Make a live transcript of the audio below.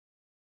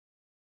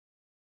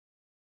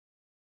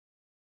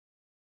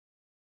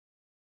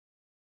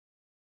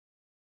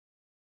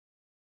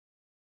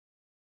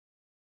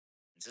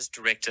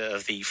Director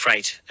of the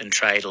Freight and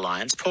Trade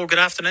Alliance. Paul, good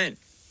afternoon.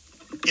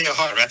 Yeah,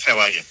 hi, Raff. How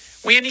are you?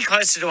 Were you any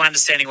closer to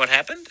understanding what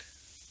happened?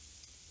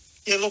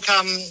 Yeah, look,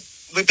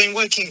 we've been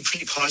working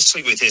pretty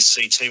closely with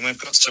SCT and we've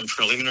got some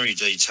preliminary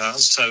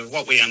details. So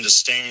what we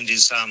understand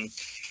is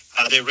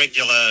their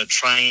regular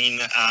train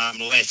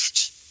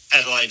left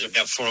Adelaide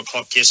about 4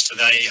 o'clock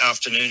yesterday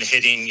afternoon,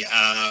 heading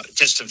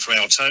destined for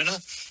Altona.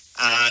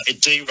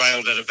 It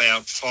derailed at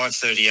about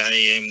 5:30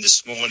 a.m.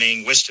 this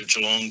morning, west of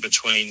Geelong,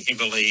 between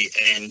Inverleigh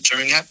and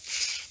Geringhap.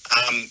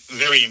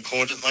 Very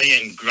importantly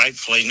and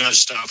gratefully, no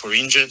staff were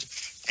injured,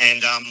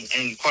 and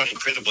quite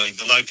incredibly,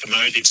 the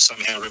locomotive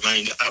somehow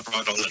remained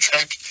upright on the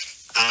track.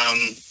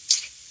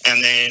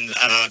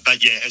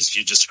 But yeah, as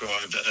you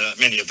described,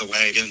 many of the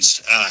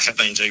wagons have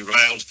been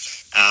derailed.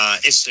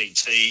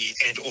 SCT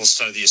and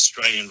also the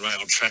Australian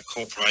Rail Track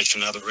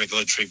Corporation, other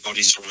regulatory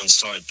bodies, are on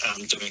site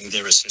doing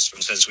their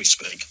assessments as we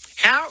speak.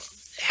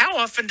 How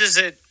often does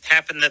it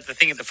happen that the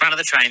thing at the front of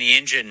the train, the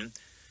engine,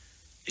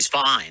 is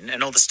fine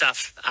and all the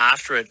stuff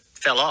after it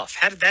fell off?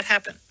 How did that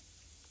happen?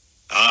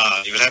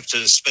 You would have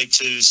to speak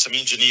to some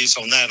engineers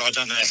on that. I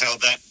don't know how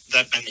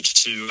that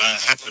managed to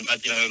happen,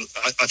 but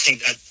I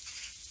think that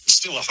it's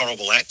still a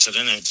horrible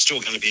accident and it's still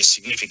going to be a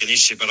significant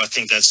issue, but I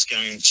think that's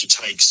going to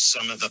take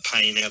some of the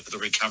pain out of the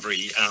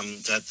recovery,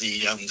 that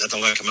the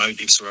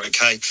locomotives are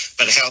okay.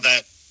 But how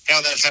that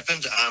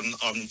happened, I'm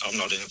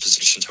not in a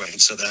position to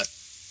answer that.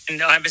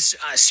 And I'm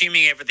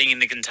assuming everything in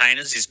the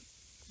containers is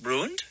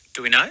ruined.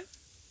 Do we know?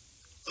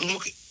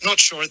 Look, not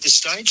sure at this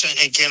stage. And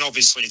again,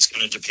 obviously, it's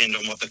going to depend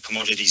on what the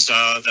commodities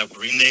are that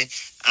were in there,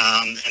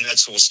 and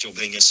that's all still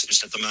being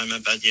assessed at the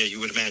moment. But yeah,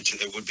 you would imagine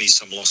there would be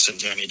some loss and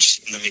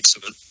damage in the mix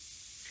of it.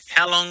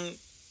 How long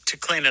to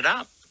clean it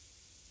up?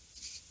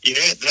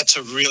 Yeah, that's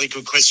a really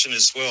good question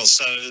as well.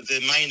 So the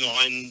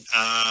mainline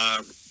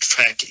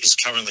track is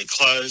currently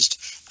closed.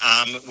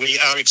 We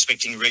are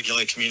expecting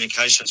regular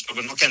communications, but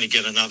we're not going to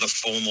get another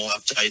formal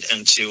update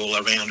until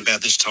around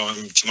about this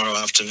time tomorrow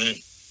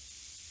afternoon.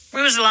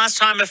 When was the last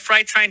time a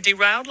freight train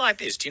derailed like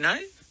this? Do you know?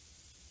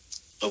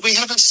 Well, we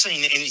haven't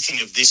seen anything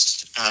of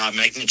this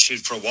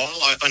magnitude for a while.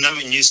 I know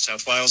in New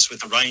South Wales, with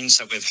the rains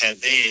that we've had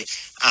there,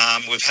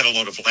 we've had a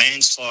lot of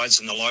landslides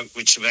and the like,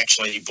 which have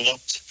actually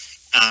blocked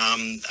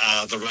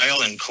the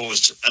rail and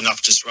caused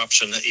enough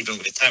disruption even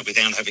with that,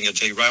 without having a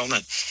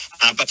derailment.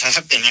 But to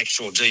have an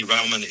actual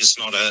derailment is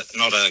not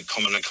a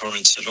common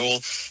occurrence at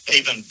all.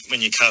 Even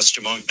when you cast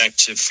your mind back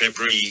to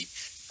February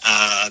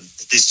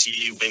this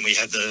year, when we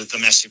had the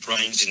massive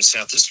rains in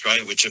South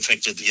Australia, which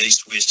affected the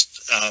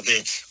east-west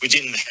there, we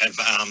didn't have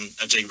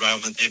a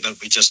derailment there, but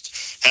we just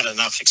had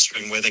enough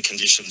extreme weather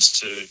conditions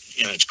to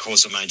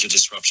cause a major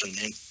disruption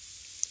then.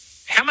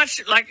 How much,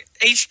 like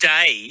each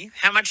day,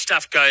 how much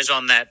stuff goes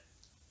on that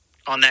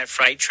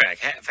freight track?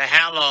 For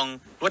how long?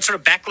 What sort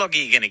of backlog are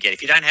you going to get?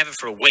 If you don't have it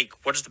for a week,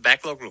 what does the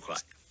backlog look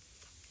like?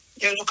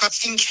 Yeah, look, I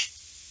think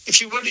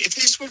if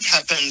this would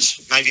have happened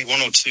maybe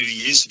 1 or 2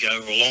 years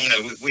ago or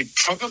longer, we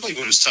probably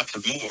would have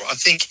suffered more. I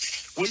think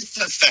with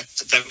the fact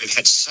that we've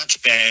had such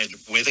bad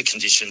weather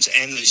conditions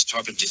and these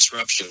type of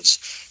disruptions,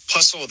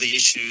 plus all the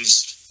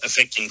issues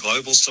affecting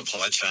global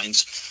supply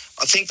chains,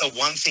 I think the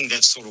one thing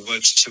that sort of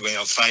works to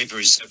our favour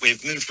is that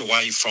we've moved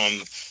away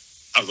from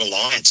a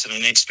reliance and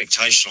an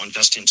expectation on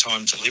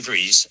just-in-time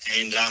deliveries,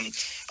 and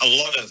a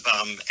lot of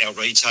our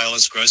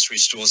retailers, grocery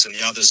stores and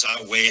the others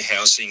are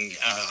warehousing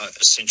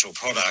essential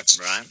products,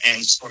 right,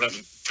 and sort of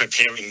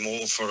preparing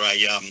more for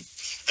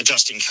a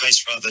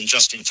just-in-case rather than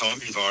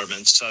just-in-time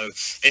environment. So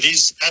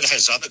that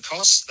has other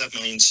costs. That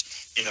means,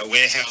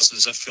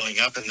 warehouses are filling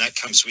up and that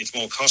comes with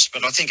more costs,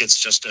 but I think it's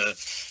just a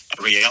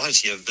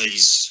reality of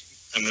these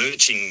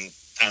emerging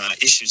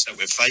issues that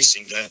we're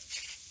facing,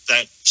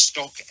 that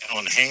stock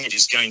on hand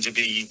is going to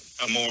be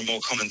a more and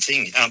more common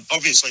thing.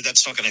 Obviously,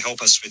 that's not going to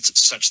help us with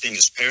such thing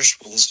as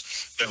perishables,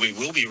 but we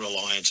will be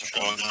reliant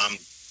on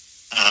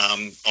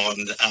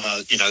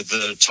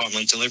the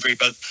timely delivery.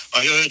 But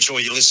I urge all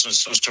your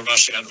listeners not to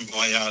rush out and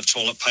buy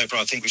toilet paper.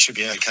 I think we should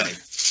be okay.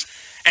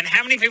 And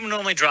how many people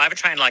normally drive a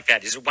train like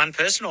that? Is it one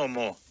person or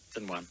more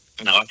than one?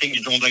 No, I think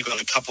you've normally got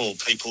a couple of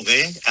people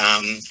there.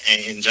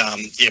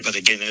 But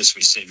again, as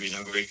we said,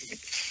 we're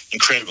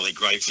incredibly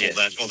grateful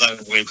that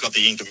although we've got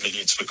the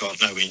inconvenience, we've got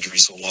no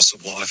injuries or loss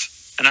of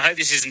life. And I hope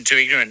this isn't too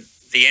ignorant.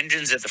 The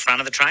engine's at the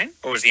front of the train,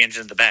 or is the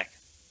engine at the back?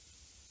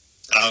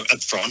 At the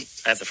front.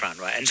 At the front,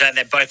 right. And so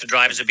that both the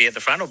drivers would be at the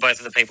front, or both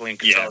of the people in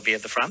control would be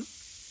at the front?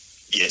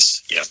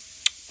 Yes, yeah.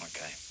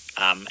 Okay.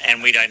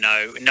 And we don't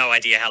know, no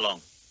idea how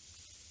long?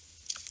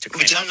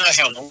 We don't know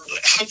how long.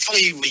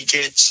 Hopefully we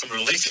get some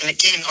relief. And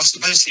again, I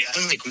suppose the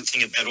only good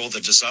thing about all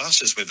the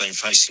disasters we've been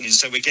facing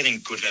is that we're getting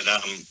good at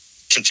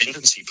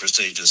contingency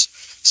procedures.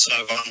 So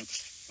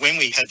when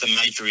we had the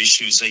major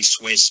issues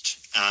east-west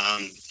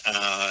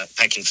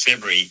back in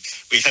February,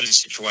 we had a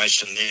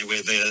situation there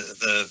where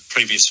the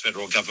previous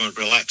federal government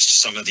relaxed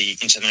some of the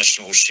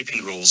international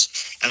shipping rules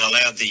and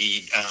allowed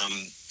the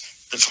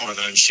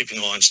foreign-owned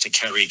shipping lines to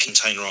carry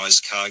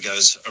containerised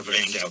cargoes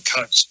around our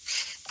coast.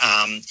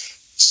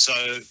 So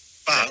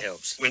But That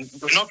helps. we're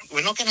not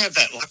going to have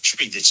that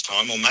luxury this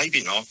time, or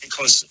maybe not,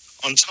 because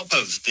on top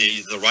of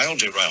the rail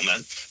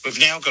derailment, we've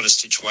now got a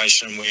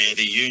situation where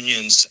the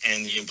unions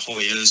and the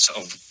employers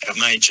of our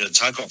major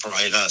tug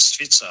operator,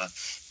 Svitzer,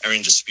 are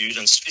in dispute,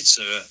 and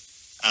Svitzer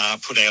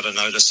put out a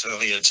notice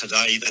earlier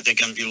today that they're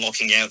going to be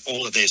locking out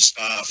all of their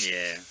staff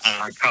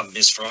come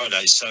this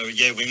Friday. So,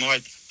 yeah, we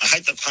might, I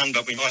hate the pun,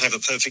 but we might have a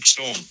perfect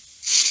storm.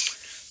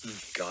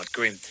 God,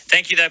 grim.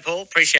 Thank you, though, Paul. Appreciate it.